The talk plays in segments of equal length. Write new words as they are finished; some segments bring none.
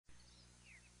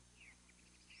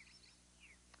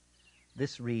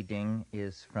This reading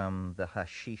is from the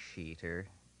Hashish Eater,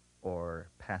 or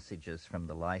Passages from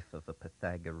the Life of a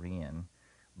Pythagorean,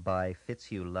 by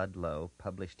Fitzhugh Ludlow,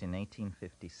 published in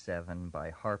 1857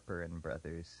 by Harper and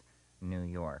Brothers, New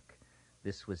York.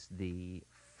 This was the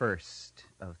first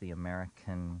of the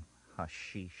American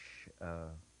hashish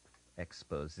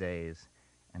exposés,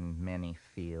 and many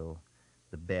feel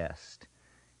the best.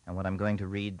 And what I'm going to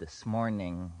read this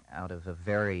morning, out of a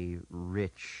very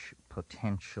rich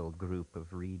potential group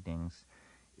of readings,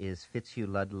 is Fitzhugh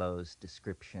Ludlow's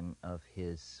description of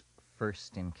his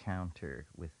first encounter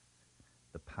with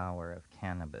the power of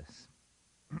cannabis.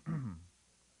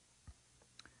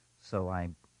 So I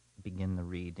begin the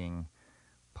reading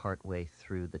partway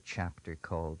through the chapter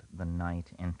called The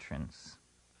Night Entrance.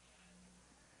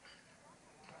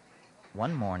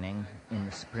 One morning in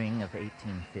the spring of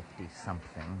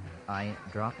 1850-something, I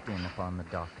dropped in upon the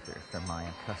doctor for my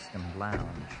accustomed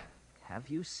lounge. "Have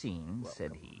you seen,"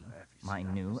 said he, "my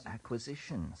new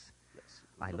acquisitions?"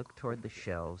 I looked toward the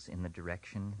shelves in the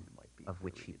direction of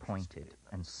which he pointed,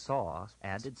 and saw,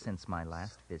 added since my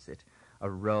last visit, a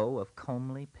row of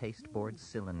comely pasteboard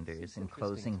cylinders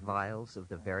enclosing vials of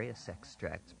the various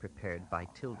extracts prepared by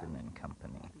Tilden and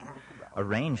Company.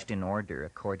 Arranged in order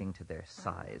according to their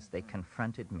size, they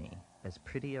confronted me as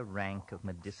pretty a rank of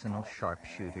medicinal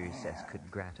sharpshooters as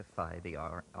could gratify the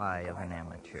eye of an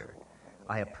amateur.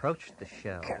 I approached the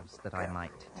shelves that I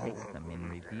might take them in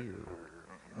review.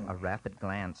 A rapid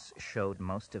glance showed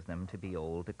most of them to be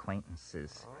old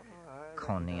acquaintances.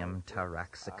 Conium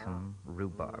taraxacum,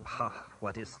 rhubarb. Ha!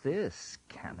 What is this?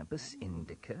 Cannabis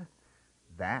indica?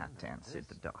 That, answered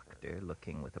the doctor,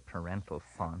 looking with a parental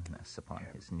fondness upon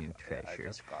his new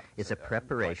treasure, is a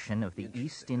preparation of the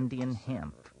East Indian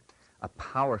hemp, a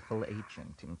powerful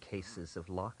agent in cases of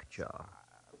lockjaw.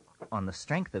 On the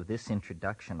strength of this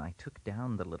introduction, I took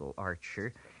down the little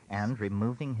archer, and,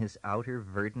 removing his outer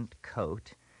verdant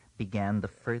coat, began the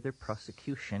further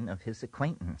prosecution of his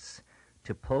acquaintance.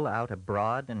 To pull out a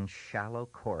broad and shallow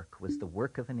cork was the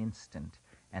work of an instant,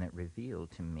 and it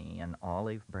revealed to me an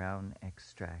olive-brown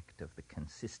extract of the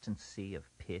consistency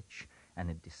of pitch and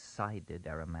a decided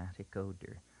aromatic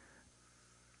odor.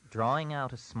 Drawing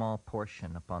out a small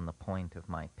portion upon the point of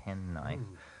my penknife,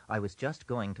 I was just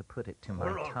going to put it to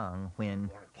my tongue when,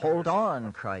 "Hold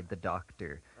on," cried the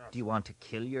doctor. "Do you want to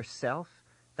kill yourself?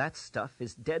 That stuff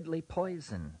is deadly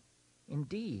poison."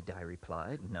 "Indeed," I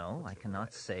replied, "no, I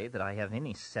cannot say that I have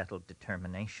any settled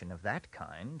determination of that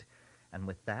kind." And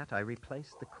with that I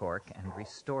replaced the cork and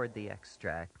restored the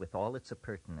extract with all its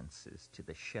appurtenances to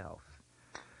the shelf.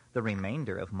 The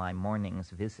remainder of my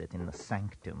morning's visit in the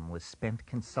sanctum was spent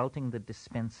consulting the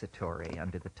dispensatory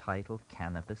under the title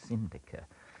Cannabis Indica.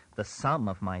 The sum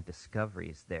of my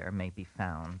discoveries there may be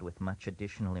found, with much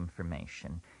additional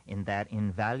information, in that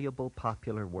invaluable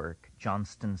popular work,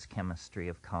 Johnston's Chemistry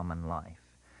of Common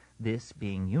Life. This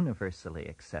being universally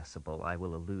accessible, I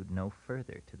will allude no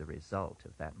further to the result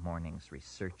of that morning's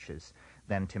researches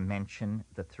than to mention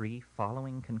the three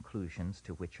following conclusions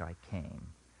to which I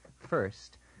came.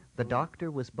 First, the doctor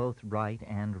was both right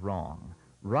and wrong.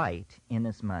 Right,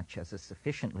 inasmuch as a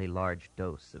sufficiently large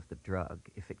dose of the drug,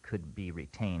 if it could be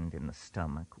retained in the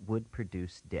stomach, would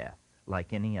produce death,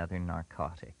 like any other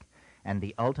narcotic, and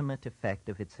the ultimate effect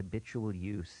of its habitual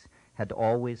use had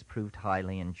always proved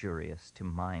highly injurious to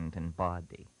mind and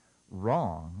body.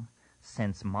 Wrong,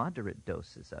 since moderate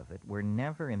doses of it were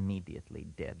never immediately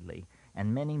deadly,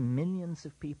 and many millions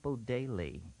of people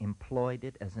daily employed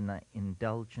it as an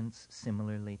indulgence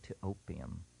similarly to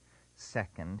opium.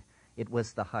 Second, it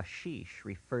was the hashish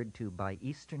referred to by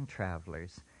Eastern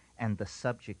travelers and the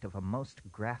subject of a most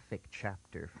graphic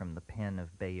chapter from the pen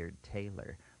of Bayard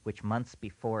Taylor, which months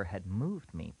before had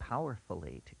moved me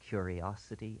powerfully to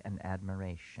curiosity and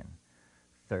admiration.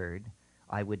 Third,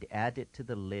 I would add it to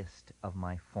the list of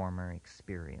my former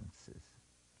experiences.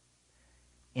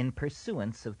 In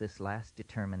pursuance of this last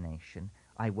determination,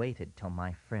 I waited till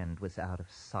my friend was out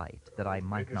of sight, that I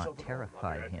might not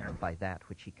terrify him by that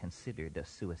which he considered a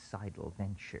suicidal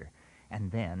venture,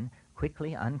 and then,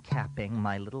 quickly uncapping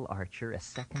my little archer a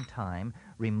second time,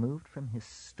 removed from his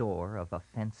store of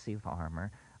offensive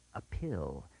armor a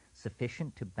pill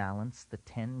sufficient to balance the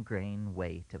 10-grain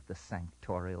weight of the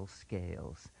sanctorial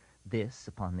scales. This,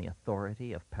 upon the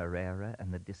authority of Pereira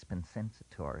and the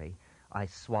dispensatory, I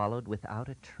swallowed without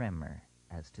a tremor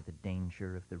as to the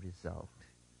danger of the result.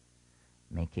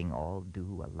 Making all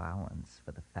due allowance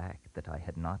for the fact that I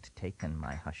had not taken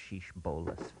my hashish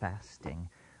bolus fasting,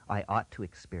 I ought to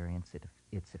experience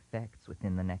its effects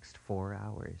within the next 4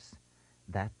 hours.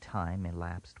 That time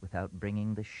elapsed without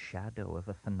bringing the shadow of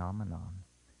a phenomenon.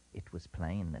 It was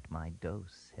plain that my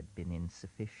dose had been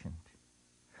insufficient.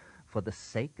 For the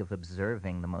sake of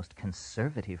observing the most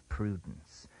conservative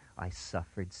prudence, I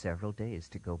suffered several days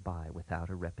to go by without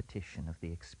a repetition of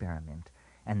the experiment,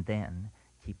 and then,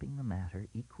 keeping the matter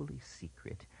equally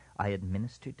secret, I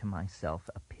administered to myself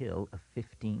a pill of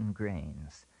 15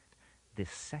 grains.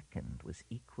 This second was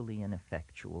equally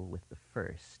ineffectual with the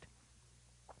first.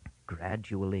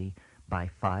 Gradually, by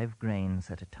 5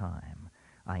 grains at a time,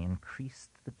 I increased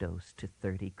the dose to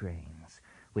 30 grains,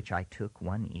 which I took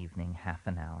one evening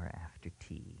 30 minutes after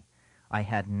tea. I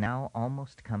had now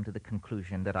almost come to the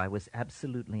conclusion that I was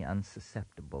absolutely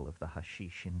unsusceptible of the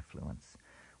hashish influence,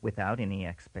 without any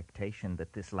expectation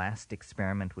that this last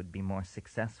experiment would be more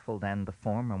successful than the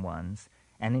former ones,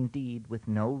 and indeed with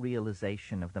no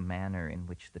realization of the manner in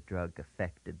which the drug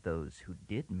affected those who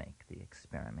did make the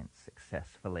experiment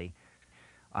successfully.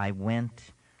 I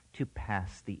went to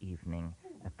pass the evening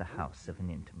at the house of an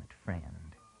intimate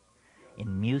friend.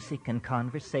 In music and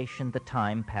conversation the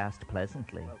time passed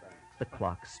pleasantly. The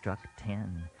clock struck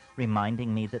 10,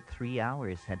 reminding me that 3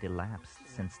 hours had elapsed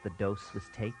since the dose was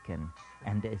taken,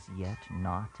 and as yet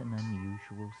not an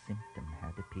unusual symptom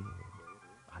had appeared.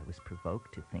 I was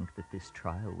provoked to think that this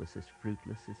trial was as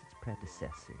fruitless as its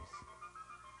predecessors.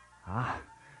 Ah,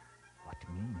 what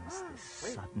means this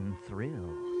sudden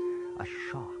thrill? A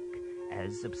shock,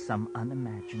 as of some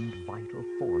unimagined vital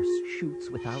force, shoots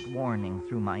without warning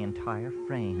through my entire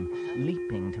frame,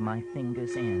 leaping to my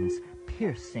fingers' ends,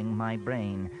 piercing my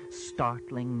brain,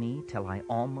 startling me till I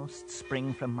almost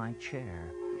spring from my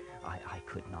chair. I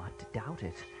could not doubt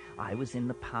it. I was in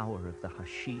the power of the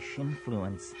hashish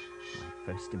influence. My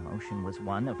first emotion was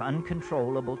one of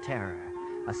uncontrollable terror,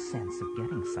 a sense of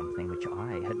getting something which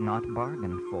I had not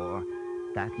bargained for.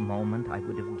 That moment I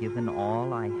would have given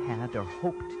all I had or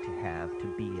hoped to have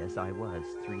to be as I was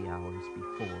 3 hours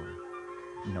before.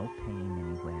 No pain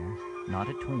anywhere, not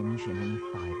a twinge in any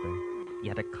fiber,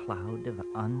 yet a cloud of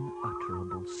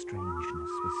unutterable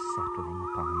strangeness was settling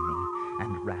upon me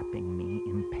and wrapping me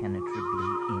impenetrably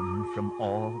in from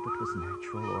all that was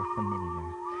natural or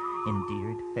familiar.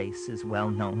 Endeared faces well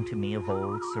known to me of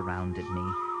old surrounded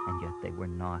me, and yet they were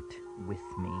not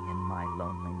with me in my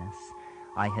loneliness.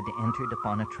 I had entered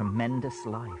upon a tremendous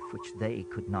life which they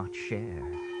could not share.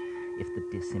 If the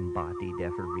disembodied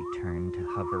ever return to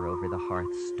hover over the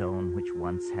hearthstone which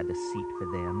once had a seat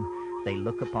for them, they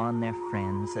look upon their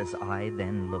friends as I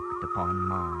then looked upon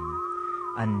mine.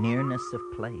 A nearness of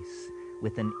place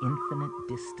with an infinite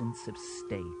distance of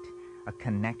state, a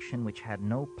connection which had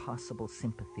no possible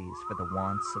sympathies for the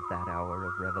wants of that hour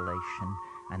of revelation,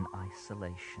 an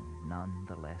isolation none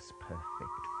the less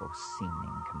perfect for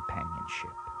seeming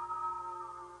companionship.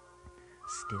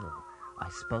 Still, I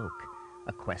spoke.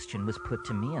 A question was put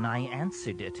to me, and I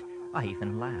answered it. I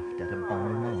even laughed at a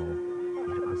bon mot.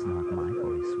 Yet it was not my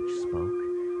voice which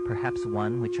spoke, perhaps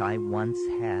one which I once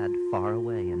had far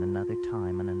away in another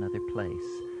time and another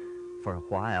place. For a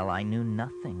while I knew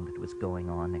nothing that was going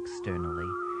on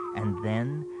externally, and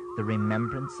then the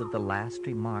remembrance of the last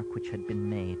remark which had been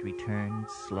made returned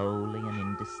slowly and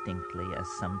indistinctly, as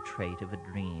some trait of a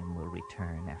dream will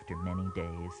return after many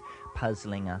days,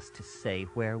 puzzling us to say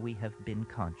where we have been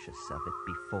conscious of it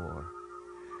before.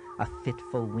 A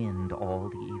fitful wind all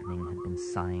the evening had been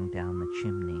sighing down the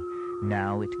chimney.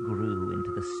 Now it grew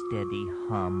into the steady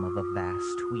hum of a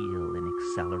vast wheel in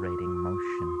accelerating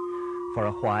motion. For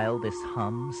a while this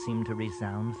hum seemed to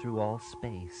resound through all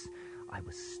space. I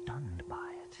was stunned by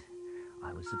it.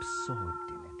 I was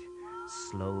absorbed in it.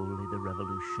 Slowly the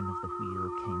revolution of the wheel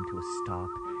came to a stop,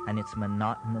 and its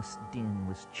monotonous din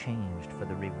was changed for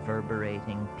the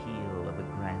reverberating peal of a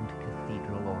grand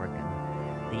cathedral organ.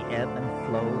 The ebb and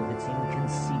flow of its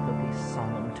inconceivably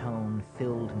solemn tone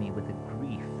filled me with a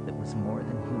grief that was more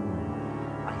than human.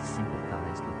 I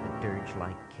sympathized with the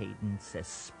dirge-like cadence as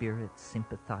spirit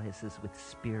sympathizes with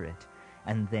spirit,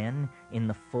 and then, in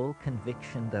the full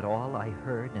conviction that all I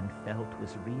heard and felt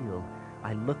was real,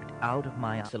 I looked out of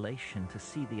my isolation to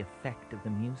see the effect of the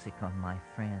music on my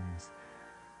friends.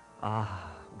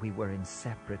 Ah, we were in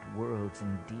separate worlds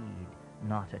indeed,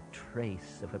 not a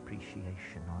trace of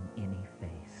appreciation on any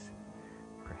face.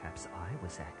 Perhaps I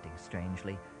was acting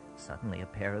strangely. Suddenly a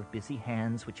pair of busy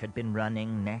hands, which had been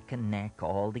running neck and neck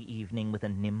all the evening with a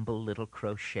nimble little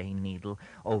crochet needle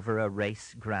over a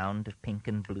race ground of pink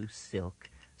and blue silk,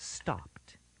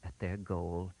 stopped at their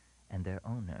goal, and their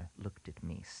owner looked at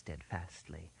me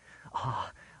steadfastly.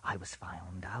 Ah, I was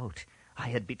found out. I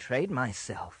had betrayed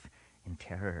myself. In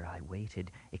terror I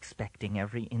waited, expecting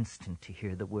every instant to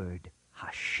hear the word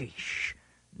hashish.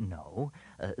 No,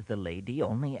 the lady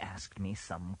only asked me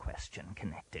some question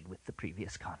connected with the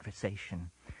previous conversation.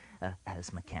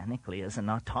 As mechanically as an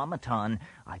automaton,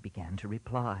 I began to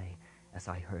reply. As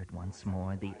I heard once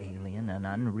more the alien and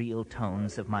unreal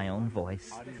tones of my own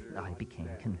voice, I became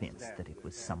convinced that it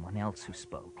was someone else who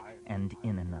spoke, and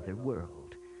in another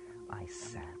world. I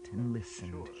sat and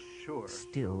listened.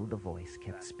 Still the voice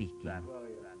kept speaking.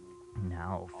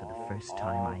 Now, for the first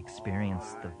time, I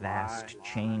experienced the vast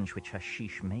change which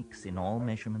Hashish makes in all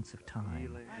measurements of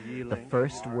time. The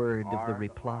first word of the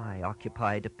reply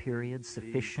occupied a period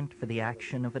sufficient for the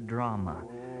action of a drama.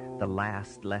 The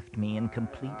last left me in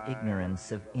complete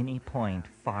ignorance of any point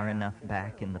far enough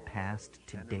back in the past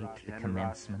to date the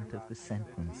commencement of the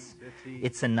sentence.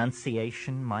 Its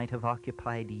enunciation might have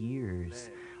occupied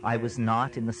years. I was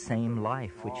not in the same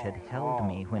life which had held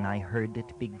me when I heard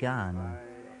it begun.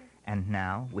 And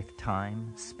now, with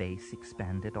time, space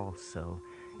expanded also.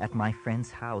 At my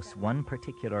friend's house, one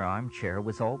particular armchair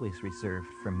was always reserved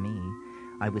for me.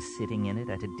 I was sitting in it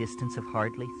at a distance of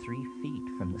hardly 3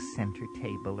 feet from the center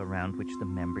table around which the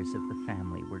members of the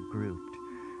family were grouped.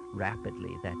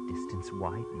 Rapidly, that distance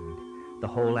widened. The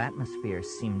whole atmosphere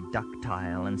seemed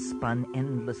ductile and spun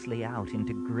endlessly out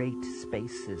into great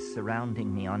spaces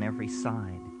surrounding me on every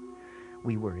side.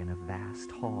 We were in a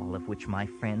vast hall of which my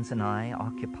friends and I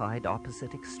occupied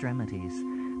opposite extremities.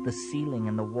 The ceiling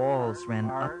and the walls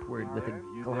ran upward with a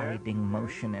gliding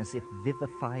motion as if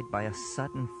vivified by a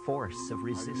sudden force of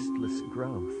resistless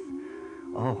growth.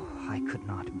 Oh, I could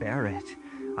not bear it.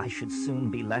 I should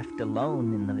soon be left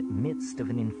alone in the midst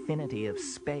of an infinity of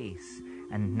space,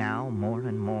 and now more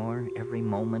and more every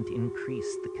moment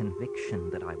increased the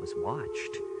conviction that I was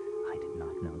watched. I did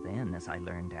not know then, as I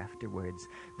learned afterwards,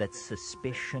 that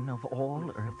suspicion of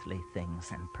all earthly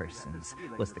things and persons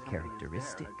was the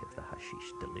characteristic of the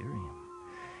Hashish delirium.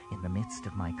 In the midst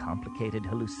of my complicated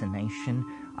hallucination,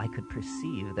 I could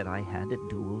perceive that I had a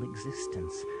dual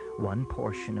existence. One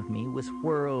portion of me was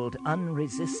whirled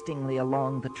unresistingly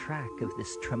along the track of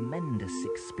this tremendous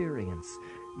experience.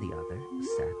 The other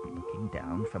sat looking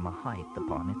down from a height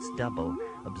upon its double,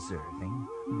 observing,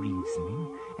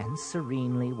 reasoning, and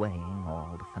serenely weighing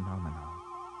all the phenomena.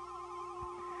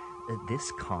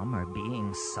 This calmer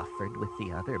being suffered with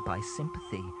the other by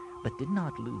sympathy, but did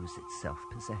not lose its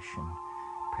self-possession.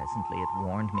 Presently it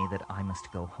warned me that I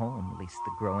must go home, lest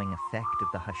the growing effect of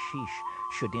the hashish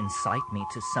should incite me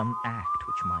to some act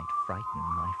which might frighten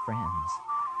my friends.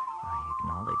 I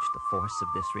acknowledged the force of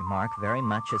this remark very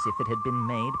much as if it had been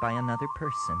made by another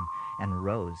person, and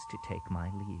rose to take my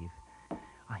leave.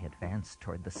 I advanced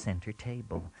toward the center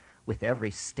table. With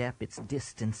every step its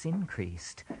distance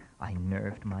increased. I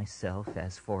nerved myself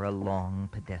as for a long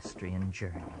pedestrian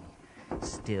journey.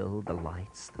 Still the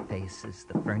lights, the faces,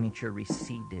 the furniture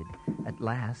receded. At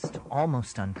last,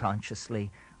 almost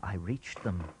unconsciously, I reached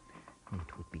them.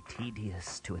 It would be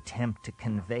tedious to attempt to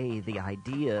convey the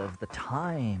idea of the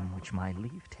time which my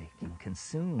leave-taking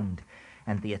consumed,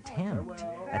 and the attempt,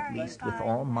 at least with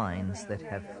all minds that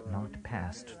have not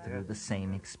passed through the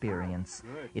same experience,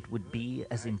 it would be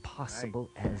as impossible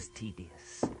as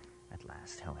tedious. At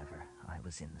last, however, I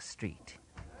was in the street.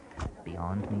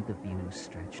 Beyond me the view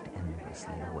stretched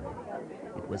endlessly away.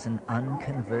 It was an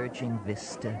unconverging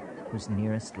vista whose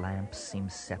nearest lamps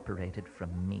seemed separated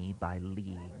from me by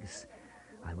leagues.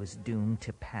 I was doomed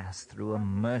to pass through a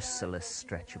merciless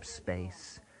stretch of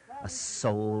space, a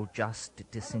soul just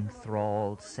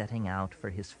disenthralled, setting out for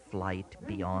his flight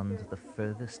beyond the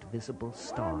furthest visible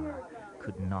star,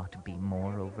 could not be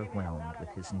more overwhelmed with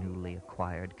his newly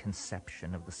acquired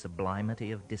conception of the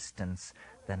sublimity of distance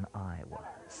than I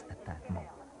was at that moment.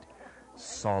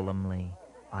 Solemnly,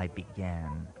 I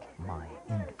began my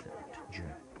infinite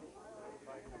journey.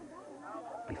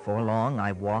 Before long,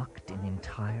 I walked in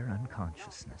entire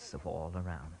unconsciousness of all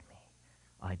around me.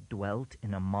 I dwelt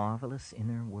in a marvelous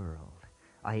inner world.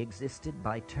 I existed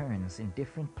by turns in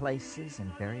different places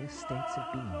and various states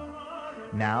of being.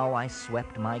 Now I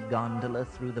swept my gondola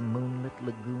through the moonlit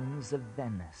lagoons of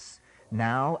Venice.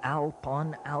 Now Alp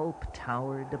on Alp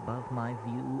towered above my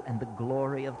view, and the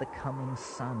glory of the coming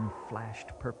sun flashed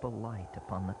purple light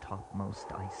upon the topmost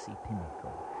icy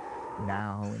pinnacle.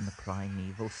 Now, in the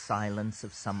primeval silence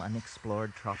of some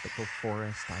unexplored tropical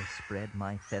forest, I spread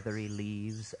my feathery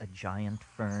leaves, a giant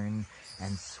fern,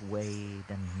 and swayed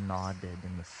and nodded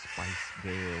in the spice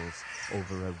gales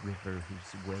over a river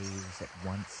whose waves at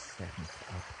once sent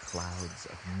up clouds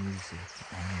of music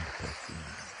and perfume.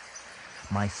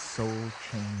 My soul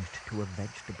changed to a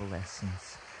vegetable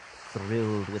essence,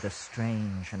 thrilled with a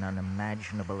strange and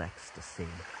unimaginable ecstasy.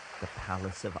 The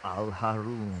palace of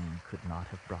Al-Harum could not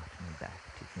have brought me back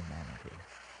to humanity.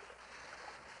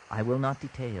 I will not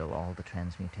detail all the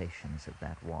transmutations of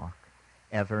that walk.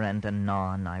 Ever and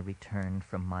anon I returned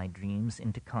from my dreams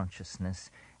into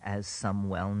consciousness as some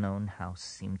well-known house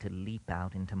seemed to leap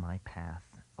out into my path,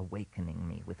 awakening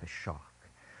me with a shock.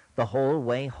 The whole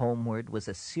way homeward was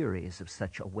a series of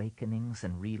such awakenings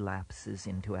and relapses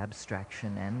into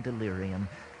abstraction and delirium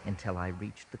until I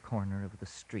reached the corner of the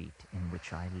street in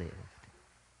which I lived.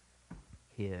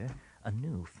 Here, a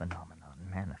new phenomenon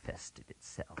manifested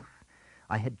itself.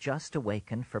 I had just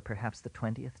awakened for perhaps the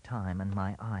 20th time, and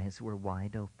my eyes were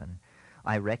wide open.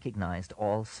 I recognized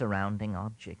all surrounding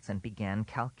objects and began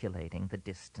calculating the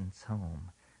distance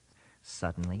home.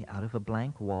 Suddenly, out of a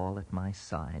blank wall at my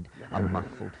side, a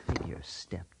muffled figure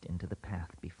stepped into the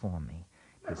path before me.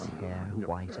 His hair,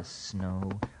 white as snow,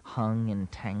 hung in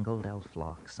tangled elf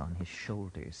locks on his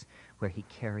shoulders, where he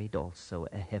carried also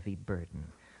a heavy burden,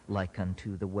 like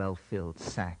unto the well-filled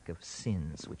sack of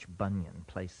sins which Bunyan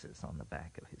places on the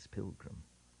back of his pilgrim.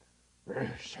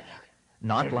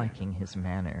 Not liking his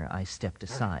manner, I stepped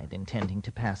aside, intending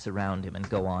to pass around him and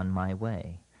go on my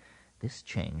way. This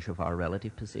change of our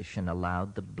relative position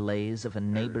allowed the blaze of a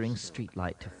neighboring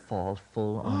streetlight to fall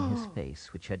full on his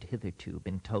face, which had hitherto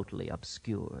been totally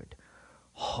obscured.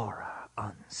 Horror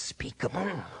unspeakable!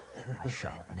 I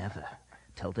shall never,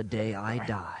 till the day I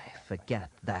die, forget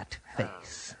that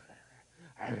face.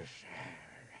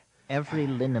 Every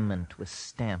lineament was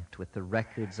stamped with the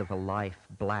records of a life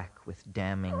black with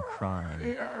damning crime.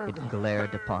 It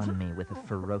glared upon me with a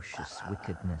ferocious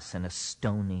wickedness and a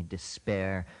stony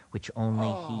despair which only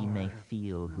he may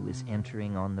feel who is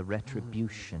entering on the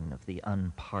retribution of the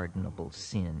unpardonable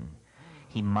sin.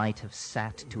 He might have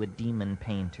sat to a demon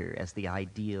painter as the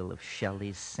ideal of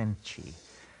Shelley's Cenci.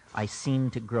 I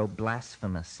seemed to grow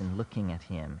blasphemous in looking at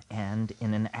him, and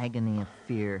in an agony of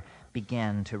fear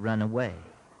began to run away.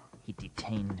 He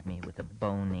detained me with a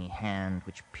bony hand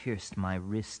which pierced my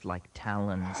wrist like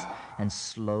talons, and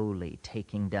slowly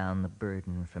taking down the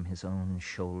burden from his own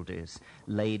shoulders,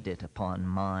 laid it upon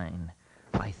mine.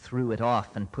 I threw it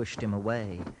off and pushed him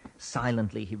away.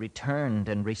 Silently he returned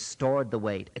and restored the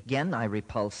weight. Again I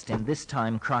repulsed him, this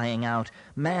time crying out,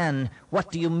 "Man, what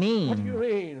do you mean?" What do you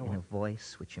mean? In a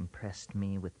voice which impressed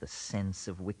me with the sense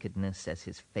of wickedness as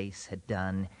his face had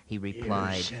done, he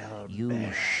replied,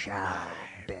 "You shall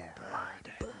bear my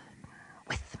burden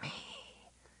with me,"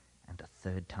 and a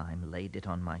third time laid it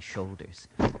on my shoulders.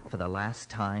 For the last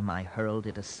time I hurled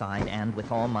it aside and, with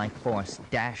all my force,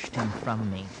 dashed him from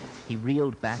me. He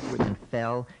reeled backward and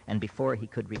fell, and before he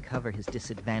could recover his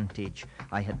disadvantage,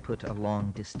 I had put a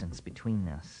long distance between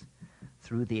us.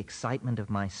 Through the excitement of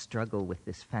my struggle with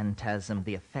this phantasm,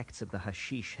 the effects of the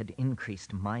hashish had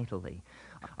increased mightily.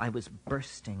 I was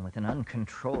bursting with an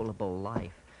uncontrollable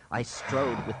life. I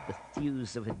strode with the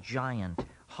thews of a giant.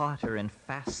 Hotter and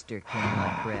faster came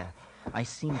my breath. I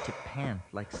seemed to pant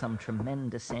like some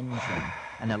tremendous engine.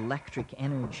 An electric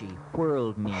energy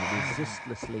whirled me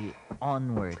resistlessly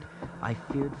onward. I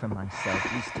feared for myself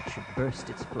lest it should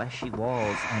burst its fleshy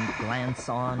walls and glance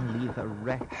on, leave a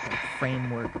wreck of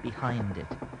framework behind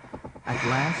it. At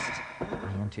last,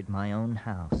 I entered my own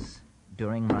house.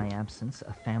 During my absence,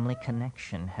 a family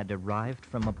connection had arrived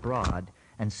from abroad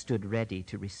and stood ready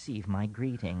to receive my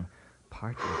greeting.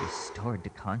 Partly restored to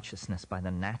consciousness by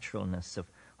the naturalness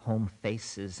of home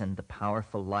faces and the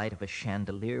powerful light of a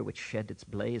chandelier which shed its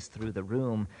blaze through the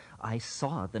room, I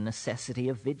saw the necessity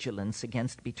of vigilance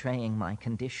against betraying my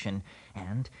condition,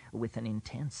 and, with an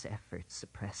intense effort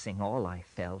suppressing all I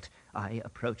felt, I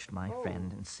approached my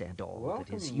friend and said all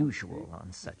that is usual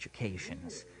on such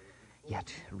occasions.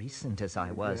 Yet, recent as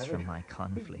I was from my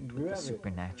conflict with the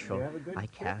supernatural, I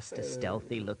cast a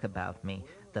stealthy look about me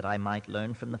that I might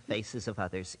learn from the faces of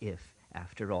others if,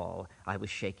 after all, I was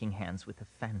shaking hands with a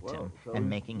phantom and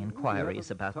making inquiries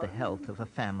about the health of a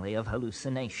family of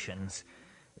hallucinations.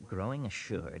 Growing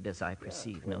assured, as I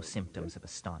perceived no symptoms of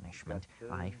astonishment,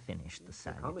 I finished the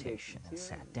salutation and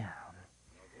sat down.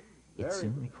 It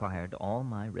soon required all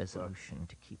my resolution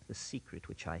to keep the secret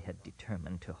which I had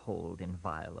determined to hold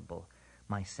inviolable.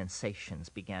 My sensations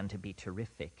began to be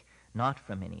terrific, not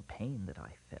from any pain that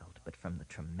I felt, but from the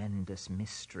tremendous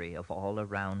mystery of all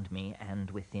around me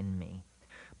and within me.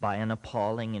 By an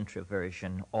appalling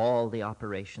introversion, all the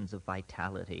operations of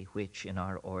vitality, which in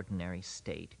our ordinary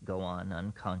state go on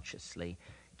unconsciously,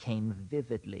 came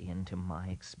vividly into my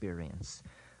experience.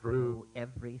 Through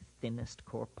every thinnest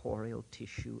corporeal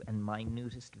tissue and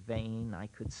minutest vein, I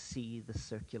could see the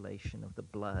circulation of the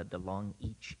blood along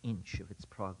each inch of its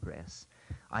progress.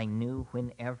 I knew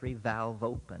when every valve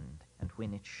opened and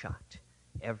when it shut.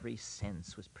 Every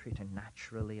sense was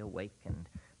preternaturally awakened.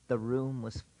 The room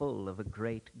was full of a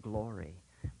great glory.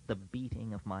 The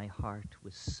beating of my heart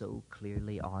was so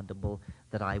clearly audible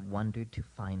that I wondered to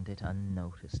find it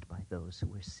unnoticed by those who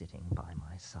were sitting by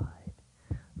my side.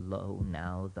 Lo,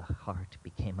 now the heart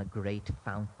became a great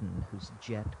fountain whose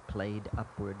jet played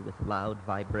upward with loud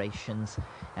vibrations,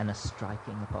 and a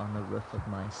striking upon the roof of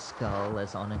my skull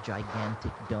as on a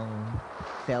gigantic dome,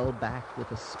 fell back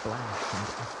with a splash and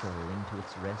echo into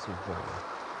its reservoir.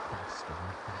 Faster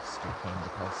and faster came the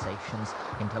pulsations,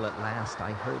 until at last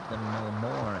I heard them no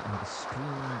more, and the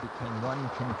stream became one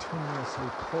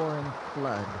continuously pouring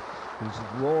flood, whose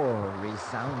roar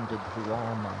resounded through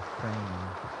all my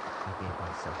frame. I gave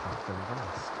myself up for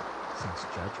lost, since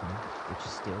judgment, which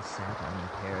still sat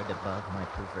unimpaired above my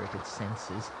perverted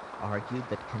senses, argued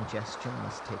that congestion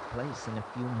must take place in a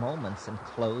few moments and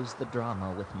close the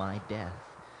drama with my death.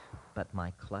 But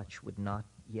my clutch would not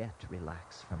yet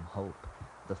relax from hope.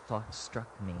 The thought struck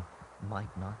me,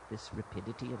 might not this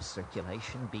rapidity of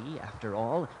circulation be, after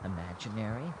all,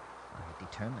 imaginary? I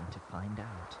determined to find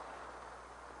out.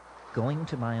 Going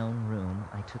to my own room,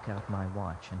 I took out my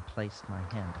watch and placed my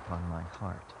hand upon my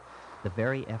heart. The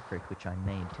very effort which I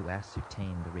made to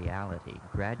ascertain the reality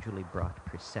gradually brought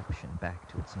perception back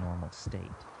to its normal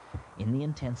state. In the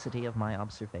intensity of my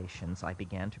observations, I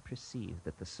began to perceive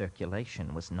that the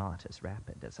circulation was not as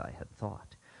rapid as I had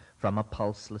thought. From a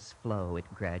pulseless flow,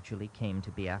 it gradually came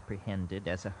to be apprehended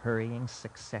as a hurrying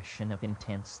succession of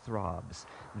intense throbs,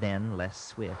 then less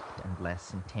swift and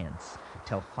less intense,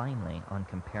 till finally, on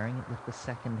comparing it with the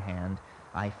second hand,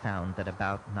 I found that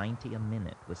about 90 a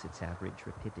minute was its average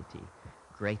rapidity.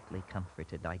 Greatly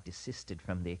comforted, I desisted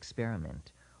from the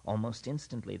experiment. Almost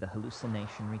instantly the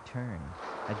hallucination returned.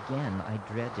 Again I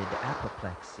dreaded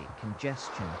apoplexy,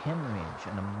 congestion, hemorrhage,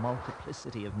 and a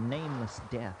multiplicity of nameless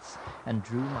deaths, and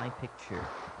drew my picture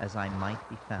as I might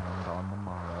be found on the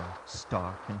morrow,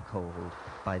 stark and cold,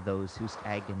 by those whose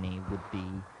agony would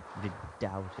be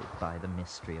redoubted by the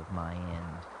mystery of my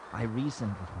end. I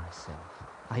reasoned with myself.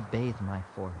 I bathed my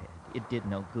forehead. It did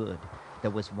no good.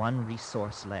 There was one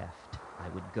resource left. I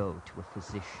would go to a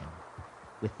physician.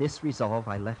 With this resolve,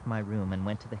 I left my room and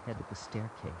went to the head of the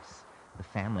staircase. The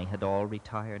family had all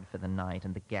retired for the night,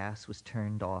 and the gas was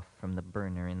turned off from the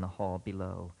burner in the hall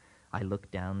below. I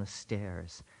looked down the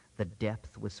stairs. The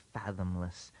depth was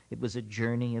fathomless. It was a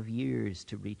journey of years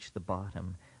to reach the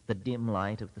bottom. The dim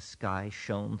light of the sky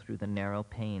shone through the narrow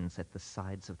panes at the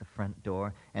sides of the front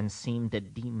door and seemed a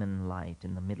demon light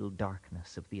in the middle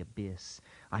darkness of the abyss.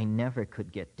 I never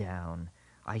could get down.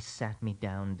 I sat me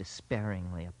down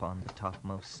despairingly upon the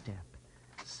topmost step.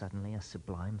 Suddenly a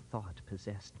sublime thought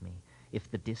possessed me. If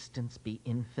the distance be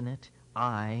infinite,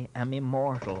 I am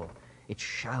immortal. It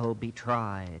shall be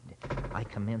tried. I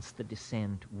commenced the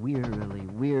descent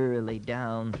wearily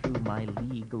down through my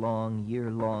league-long,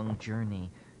 year-long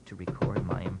journey. To record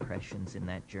my impressions in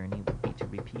that journey would be to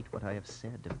repeat what I have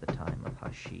said of the time of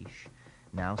Hashish.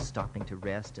 Now stopping to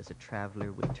rest as a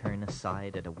traveler would turn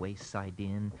aside at a wayside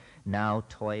inn, now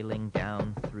toiling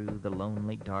down through the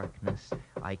lonely darkness,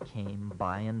 I came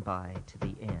by and by to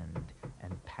the end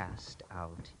and passed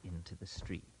out into the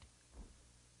street.